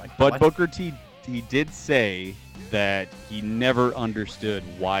 But I'm like, but what? Booker T, he did say that he never understood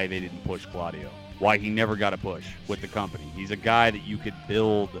why they didn't push Claudio, why he never got a push with the company. He's a guy that you could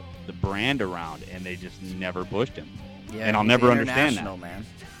build the brand around, and they just never pushed him. Yeah, and I'll he's never understand international, that. man.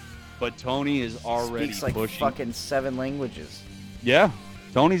 But Tony is already Speaks like pushing. fucking 7 languages. Yeah,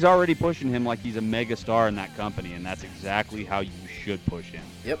 Tony's already pushing him like he's a mega star in that company, and that's exactly how you should push him.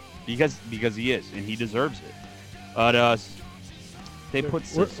 Yep. Because he is, and he deserves it. But they put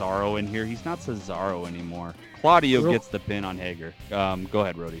Cesaro in here. He's not Cesaro anymore. Claudio Real- gets the pin on Hager. Go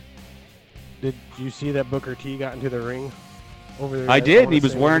ahead, Rody. Did you see that Booker T got into the ring over there? I did. wanna He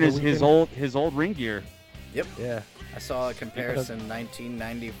was say wearing over the his weekend? old ring gear. Yeah. I saw a comparison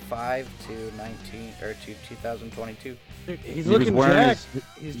 1995 to 2022. Dude, he's He looking was wearing jacked.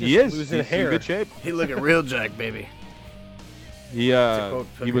 He's just He is. losing He's hair. in good shape. He looking real jack, baby. He quote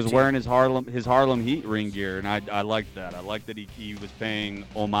he Booker was T. wearing his Harlem Heat ring gear, and I liked that. I liked that he was paying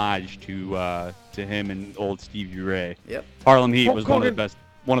homage to him and old Stevie Ray. Yep. Harlem Heat Hulk was Hogan.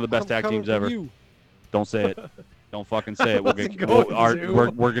 one of the best tag I'm coming teams for ever. you. Don't say it. Don't fucking say it. We'll wasn't get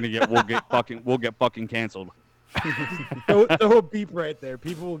going we'll get fucking canceled. Throw a beep right there.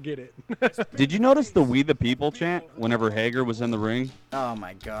 People will get it. Did you notice the "We the People" chant whenever Hager was in the ring? Oh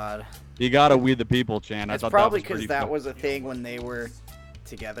my god. You got a "We the People" chant. I It's thought probably that was because pretty that fu- was a thing when they were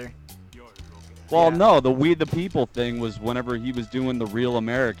together. Well, Yeah. no, the We the People thing was whenever he was doing the Real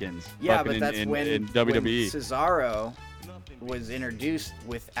Americans. Yeah, fucking but that's in when WWE. Cesaro was introduced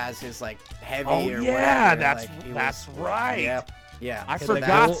with as his like heavy Oh, or yeah, whatever. Like, he that's was, right. Yep. Yeah. I So forgot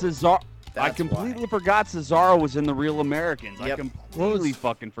that's- Cesaro. I that's completely why. forgot Cesaro was in the Real Americans. I Yep. completely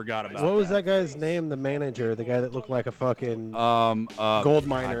fucking forgot about What was that guy's name? The manager, the guy that looked like a fucking gold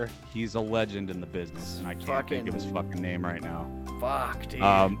miner. He's a legend in the business, and I can't think of his fucking name right now. Fuck, dude.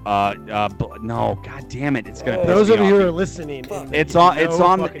 No, god damn it, it's gonna. piss Those me of you off. who are listening, and It's on. no It's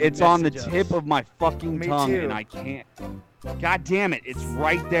on. fucking It's on the message us. tip of my fucking Me tongue, too. and I can't. God damn it! It's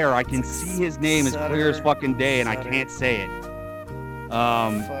right there. I can see his name as clear as Sutter. fucking day, and I Sutter. can't say it.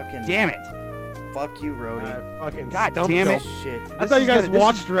 Fucking Damn it! fuck you, Rhodey. Fucking God stumped damn it. us. Shit. I thought you guys this is-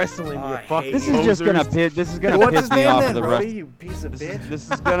 watched wrestling. Oh, You I fucking hate This you. is just gonna posers. piss. This is gonna What's piss his me name off then, for the rest. Rhodey? You piece of bitch.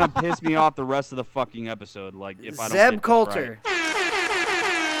 This is gonna piss me off the rest of the fucking episode. Like if I don't Zeb get this Coulter. right.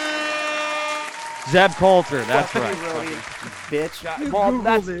 Zeb Coulter. That's Fuck right. you, Rhodey, you bitch. God, You well, Googled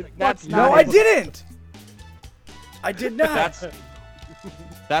that's it. that's Fuck not No, I his- didn't. I did not.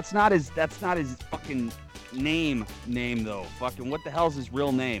 That's not his fucking name though. Fucking what the hell's his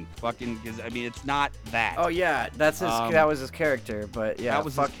real name? Fucking because I mean it's not that. Oh yeah, that's his. That was his character. But yeah, that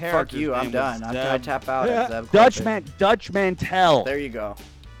was fuck, his fuck character's you. I'm name done. was I Zeb. tap out. Yeah. At Zeb Coulter. Dutch Mantel. There you go.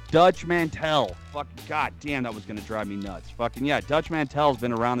 Dutch Mantel. Fucking god damn, that was gonna drive me nuts. Fucking yeah, Dutch Mantel's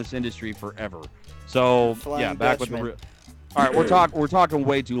been around this industry forever. So Flying yeah, back Dutchman. with the. All right, we're talking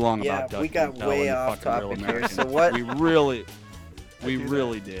way too long Yeah, about Dutch we got Mantel way and the off fucking Real topic here, Americans. so what- We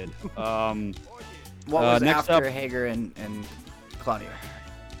really did. What was next after up- Hager and Claudio?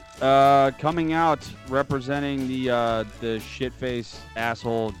 Coming out representing the shitface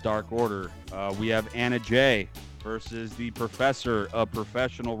asshole Dark Order, we have Anna Jay versus the Professor of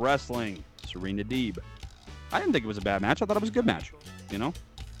Professional Wrestling, Serena Deeb. I didn't think it was a bad match. I thought it was a good match. You know,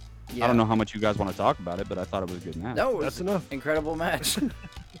 Yeah. I don't know how much you guys want to talk about it, but I thought it was a good match. No, it was That's enough. incredible match.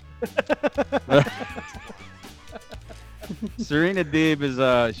 Serena Deeb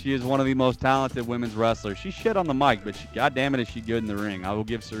is she is one of the most talented women's wrestlers. She's shit on the mic, but god damn it, is she good in the ring. I will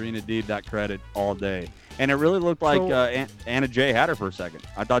give Serena Deeb that credit all day. And it really looked like So- Anna Jay had her for a second.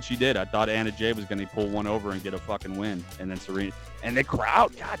 I thought she did. I thought Anna Jay was going to pull one over and get a fucking win. And then Serena and the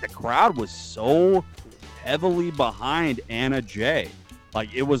crowd was so heavily behind Anna Jay.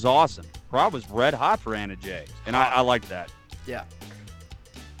 Like it was awesome. Crowd was red hot for Anna Jay, and I like that. Yeah.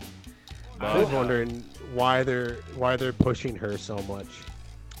 I was wondering why they're pushing her so much.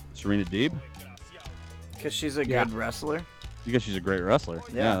 Serena Deeb, Because she's a Yeah. good wrestler. because she's a great wrestler.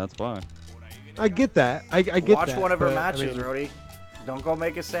 Yeah. Yeah, that's why. I get that. I get Watch that. one of her but, I matches, mean, Rhodey. Don't go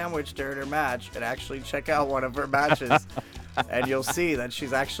make a sandwich during her match, and actually check out one of her matches, and you'll see that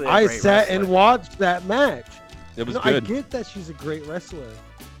she's actually a I great sat wrestler. and watched that match. It was No, good. I get that she's a great wrestler,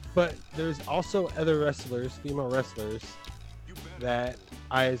 but there's also other wrestlers, female wrestlers, that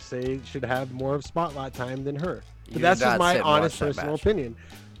I say should have more of spotlight time than her. You But did that's not just my sit and honest watch that personal match. opinion.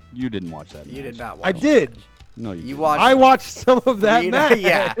 You didn't watch that. You match. did not watch. I that did. match. No, you. You didn't. watched. I watched some of that three and match.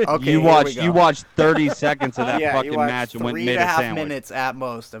 yeah. Okay. you here watched. we go. You watched 30 seconds of that yeah, fucking you watched match and went and three made and a a half sandwich. minutes at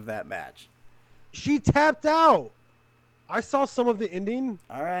most of that match. She tapped out. I saw some of the ending.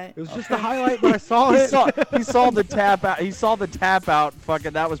 All right. It was just a highlight, but I saw He it. saw the tap out. He saw the tap out.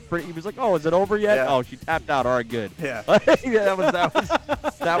 Fucking, that was pretty. He was like, "Oh, is it over yet?" Yeah. Oh, she tapped out. All right, good. Yeah. Yeah, that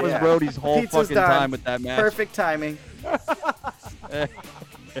was Yeah. Rhodey's whole Pizza's fucking done. time with that match. Perfect timing.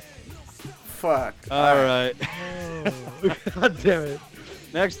 Fuck. All right. God damn it.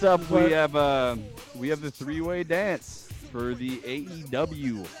 Next up, What? we have the three-way dance for the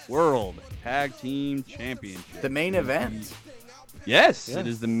AEW World Tag Team Championship. The main event. Yes, Yeah. it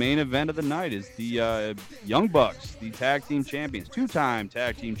is the main event of the night. Is the Young Bucks, the tag team champions, two-time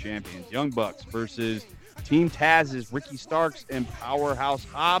tag team champions, Young Bucks versus Team Taz's Ricky Starks and Powerhouse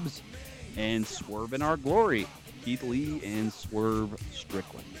Hobbs, and Swerve in Our Glory, Keith Lee and Swerve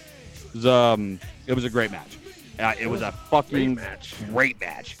Strickland. It was a great match. It was a fucking great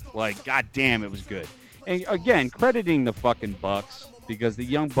match. Like, goddamn, it was good. And again, crediting the fucking Bucks, because the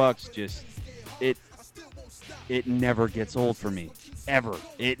Young Bucks just it never gets old for me. Ever.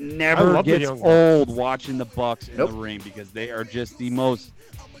 It never love the gets Young Bucks. old watching the Bucks in Nope. the ring, because they are just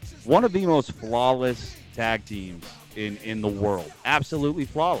one of the most flawless tag teams in the world. Absolutely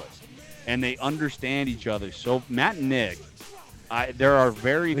flawless. And they understand each other. So Matt and Nick, there are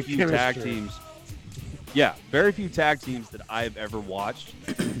very The few chemistry. tag teams. Yeah, very few tag teams that I've ever watched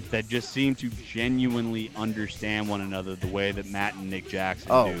that just seem to genuinely understand one another the way that Matt and Nick Jackson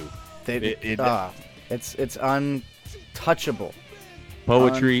Oh. do. They, It- it's untouchable.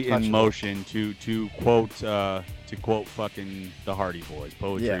 Poetry in Untouchable. motion, to quote fucking the Hardy Boys.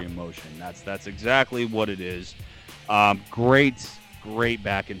 Poetry Yeah. in motion. That's exactly what it is. Great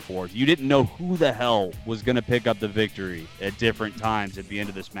back and forth. You didn't know who the hell was gonna pick up the victory at different times at the end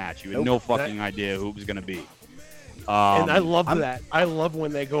of this match. You had Nope. no fucking idea who it was gonna be. And I love that. I love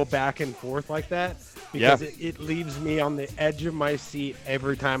when they go back and forth like that because it leaves me on the edge of my seat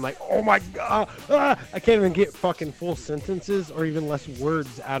every time. Like, oh my god, I can't even get fucking full sentences or even less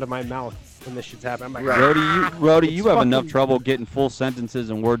words out of my mouth when this shit's happening. I'm like, Rody, It's you have enough fucking- trouble getting full sentences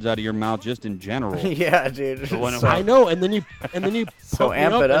and words out of your mouth just in general. Yeah, dude. But when- So- I know. And then you So pump me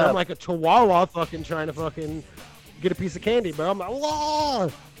amp up, it and I'm up. like a chihuahua fucking trying to fucking get a piece of candy, but I'm like,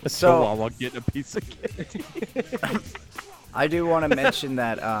 whoa. so while I'm getting a piece of candy. I do want to mention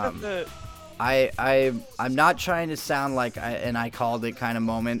that I'm not trying to sound like I called it kind of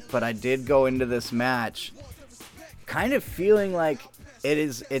moment, but I did go into this match kind of feeling like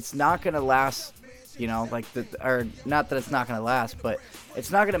it's not gonna last, you know, like or not that it's not gonna last, but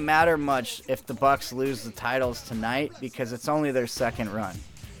it's not gonna matter much if the Bucks lose the titles tonight because it's only their second run.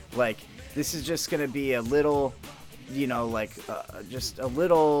 Like this is just gonna be a little, you know, like just a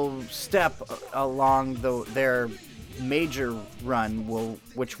little step along their major run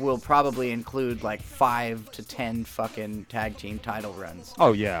which will probably include like 5 to 10 fucking tag team title runs.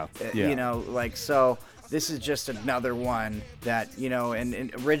 Oh yeah. You know, like, so this is just another one that, you know,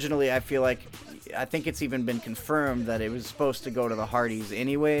 and originally I think it's even been confirmed that it was supposed to go to the Hardys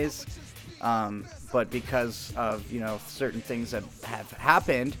anyways, but because of, you know, certain things that have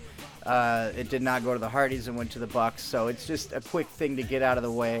happened, it did not go to the Hardys and went to the Bucks. So it's just a quick thing to get out of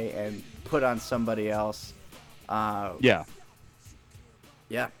the way and put on somebody else. Yeah.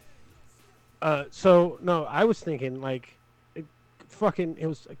 Yeah. So no, I was thinking like, it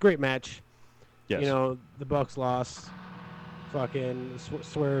was a great match. Yes. You know, the Bucks lost. Fucking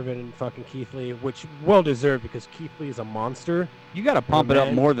Swerve and fucking Keith Lee, which well deserved because Keith Lee is a monster. You got to pump it up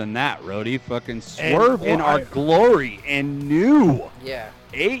man. more than that, Rody. Fucking Swerve in well, our glory and new Yeah.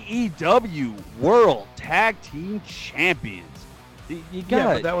 AEW World Tag Team Champions. You Yeah,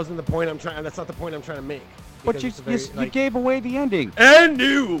 got but that wasn't the point I'm trying. That's not the point I'm trying to make. But because you, it's a very, you like, gave away the ending. and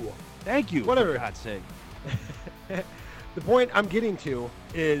new. Thank you. Whatever. For God's sake. The point I'm getting to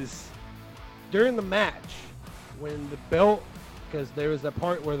is during the match when the belt, because there was a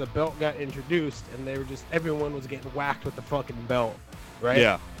part where the belt got introduced and they were just everyone was getting whacked with the fucking belt, right?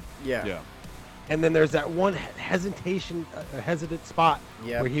 Yeah. Yeah. Yeah. And then there's that one hesitant spot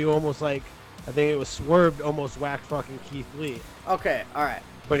Yep. where he almost like, I think it was Swerved, almost whacked fucking Keith Lee, Okay. All right.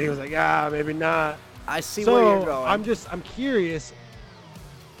 but he was like, maybe not. I see So where you're going. I'm curious.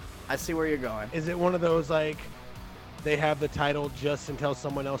 I see where you're going. Is it one of those like they have the title just until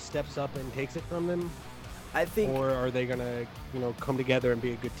someone else steps up and takes it from them, I think or are they gonna, you know, come together and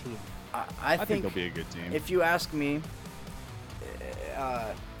be a good team? I I think they'll be a good team. if you ask me,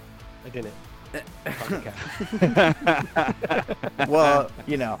 I didn't. Fucking cat. well,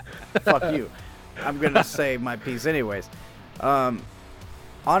 you know, fuck you. I'm gonna say my piece anyways.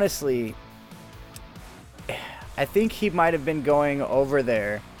 Honestly, I think he might have been going over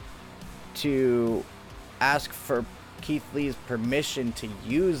there to ask for Keith Lee's permission to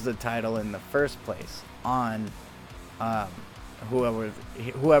use the title in the first place on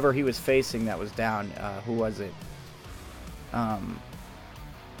whoever he was facing that was down. Who was it?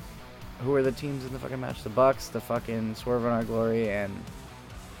 Who were the teams in the fucking match? The Bucks, the fucking Swerve in Our Glory, and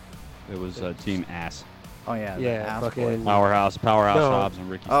It was Team Ass. oh yeah, the Yeah, Ass fucking- Boys. Powerhouse No. Hobbs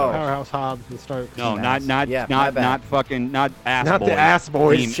and Ricky Oh. Starks. Powerhouse Hobbs and start. No, Team not Ass. not Yeah, my not bad. not fucking not ass Not boys. the ass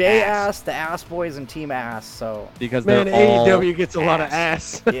boys. Team J Ass. Ass, the Ass Boys, and Team Ass. So Because Man, they're all AEW gets a lot of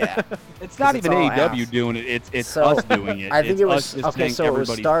ass. yeah, It's not it's even all AEW ass. doing it. It's So, us doing it. I think It's it us was just okay. saying So it was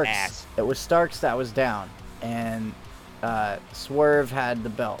everybody's Starks. ass. It was Starks that was down, and Swerve had the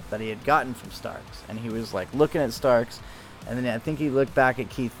belt that he had gotten from Starks, and he was like looking at Starks, and then I think he looked back at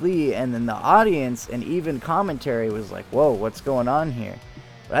Keith Lee, and then the audience and even commentary was like, "Whoa, what's going on here?"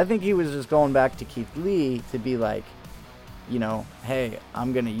 But I think he was just going back to Keith Lee to be like, you know, hey,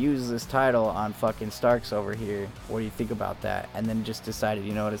 I'm gonna use this title on fucking Starks over here. What do you think about that? And then just decided,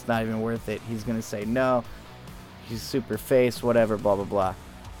 you know what, it's not even worth it. He's gonna say no. He's super face, whatever, blah blah blah.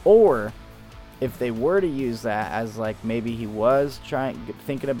 Or if they were to use that as like maybe he was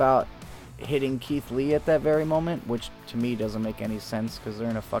thinking about hitting Keith Lee at that very moment, which to me doesn't make any sense because they're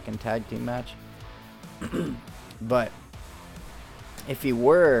in a fucking tag team match. But if he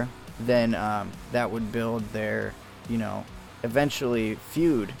were, then that would build their, you know, eventually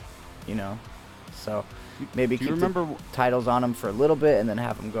feud, you know. So maybe Do you keep remember? the titles on him for a little bit and then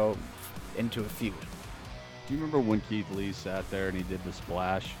have them go into a feud. Do you remember when Keith Lee sat there and he did the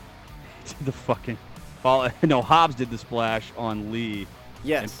splash? Did the fucking no, Hobbs did the splash on Lee.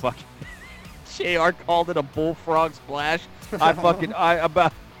 Yes. And fucking JR called it a bullfrog splash. Oh,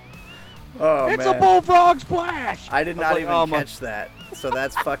 it's man. a bullfrog splash. I did was not like, even oh, catch that. So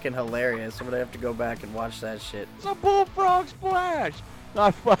that's fucking hilarious. I'm gonna have to go back and watch that shit. It's a bullfrog splash.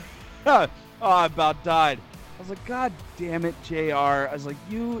 I about died. I was like, God damn it, JR. I was like,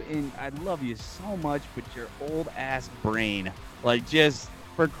 I love you so much, but your old ass brain, like, just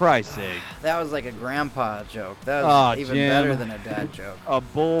for Christ's sake. That was like a grandpa joke. That was even Jim. better than a dad joke. A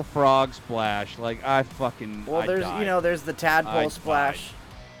bullfrog splash. Like, I Well, there's the tadpole I splash,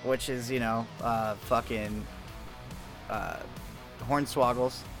 which is, fucking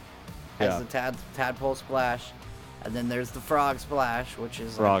Hornswoggles has the tadpole splash. And then there's the frog splash, which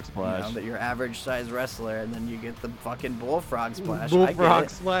is frog splash. That your average size wrestler, and then you get the fucking bullfrog splash. Bullfrog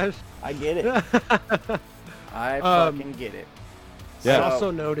splash. I get it. I fucking get it. Yeah. I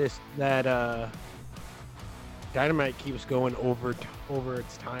also noticed that Dynamite keeps going over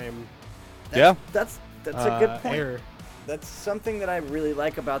its time. That's a good point. Air. That's something that I really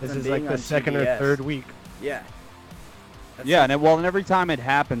like about This them is being like on the second TBS. or third week. Yeah. And every time it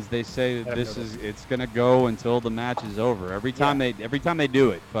happens, they say that it's gonna go until the match is over. Every time they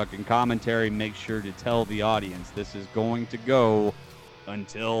do it, fucking commentary makes sure to tell the audience this is going to go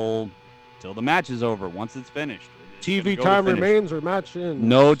until the match is over. Once it's finished, TV time remains or match ends.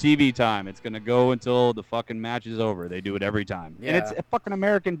 No TV time. It's gonna go until the fucking match is over. They do it every time. Yeah. And it's fucking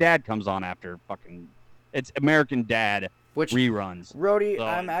American Dad comes on after fucking. It's American Dad reruns. Rhodey, So,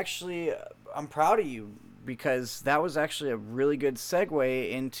 I'm proud of you, because that was actually a really good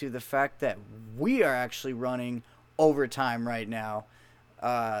segue into the fact that we are actually running overtime right now.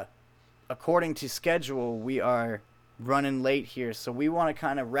 According to schedule, we are running late here, so we want to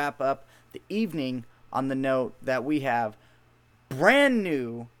kind of wrap up the evening on the note that we have brand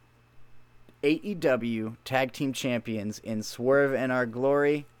new AEW Tag Team Champions in Swerve and Our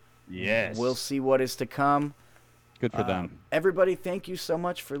Glory. Yes. We'll see what is to come. Good for them. Everybody, thank you so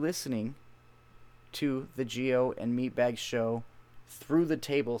much for listening to the Geo and Meatbag Show Through the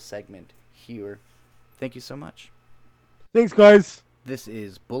Table segment here. Thank you so much. Thanks, guys. This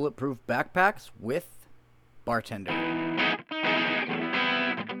is Bulletproof Backpacks with Bartender.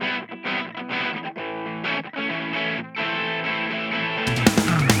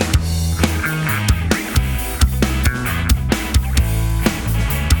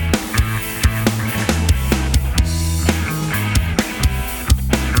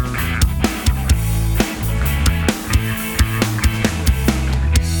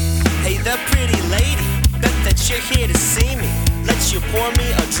 You're here to see me. Let you pour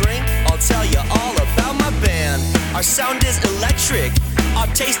me a drink. I'll tell you all about my band. Our sound is electric. Our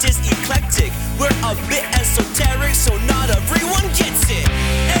taste is eclectic. We're a bit esoteric, so not everyone gets it.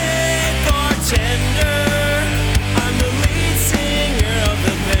 Hey, bartender, I'm the lead singer of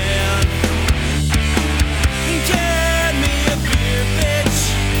the band. Get me a beer, bitch.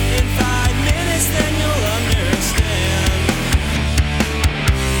 In 5 minutes, then you'll understand.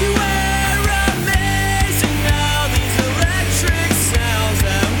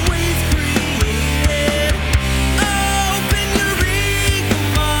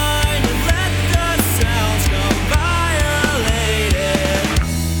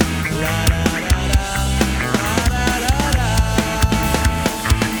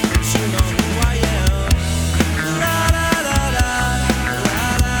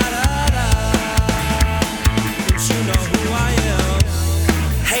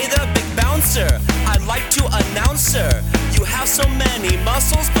 You have so many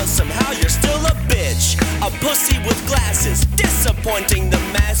muscles, but somehow you're still a bitch. A pussy with glasses, disappointing the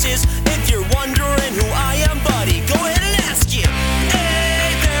masses. If you're wondering who I am, buddy, go ahead and ask him.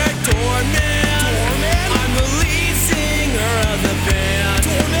 Hey there, doorman. I'm the lead singer of the band.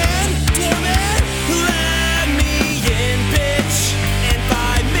 Doorman, let me in, bitch. In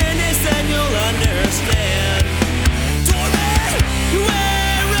 5 minutes, then you'll understand. Doorman,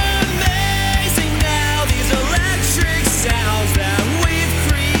 sounds that we've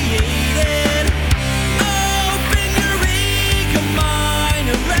created. Open your eager mind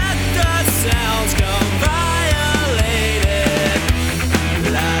and let the sounds go violated.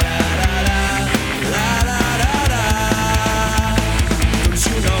 La da da da, la da da da. Don't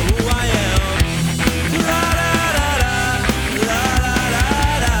you know who I am? La da da da, la da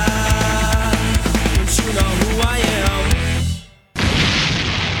da da. Don't you know who I am?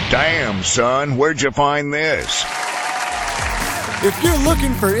 Damn, son, where'd you find this? If you're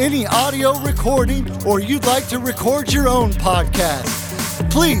looking for any audio recording or you'd like to record your own podcast,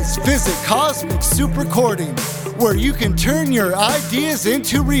 Please visit Cosmic Soup Recording, where you can turn your ideas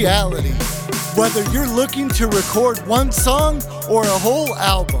into reality. Whether you're looking to record one song or a whole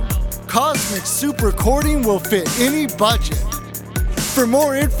album, Cosmic Soup Recording will fit any budget. For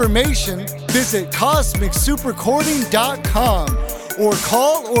more information, visit CosmicSoupRecording.com or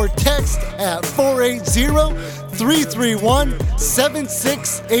call or text at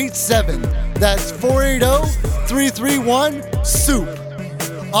 480-331-7687. That's 480-331-SOUP.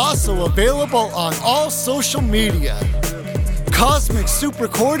 Also available on all social media. Cosmic Soup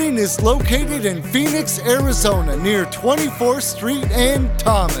Recording is located in Phoenix, Arizona, near 24th Street and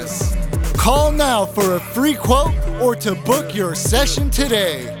Thomas. Call now for a free quote or to book your session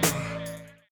today.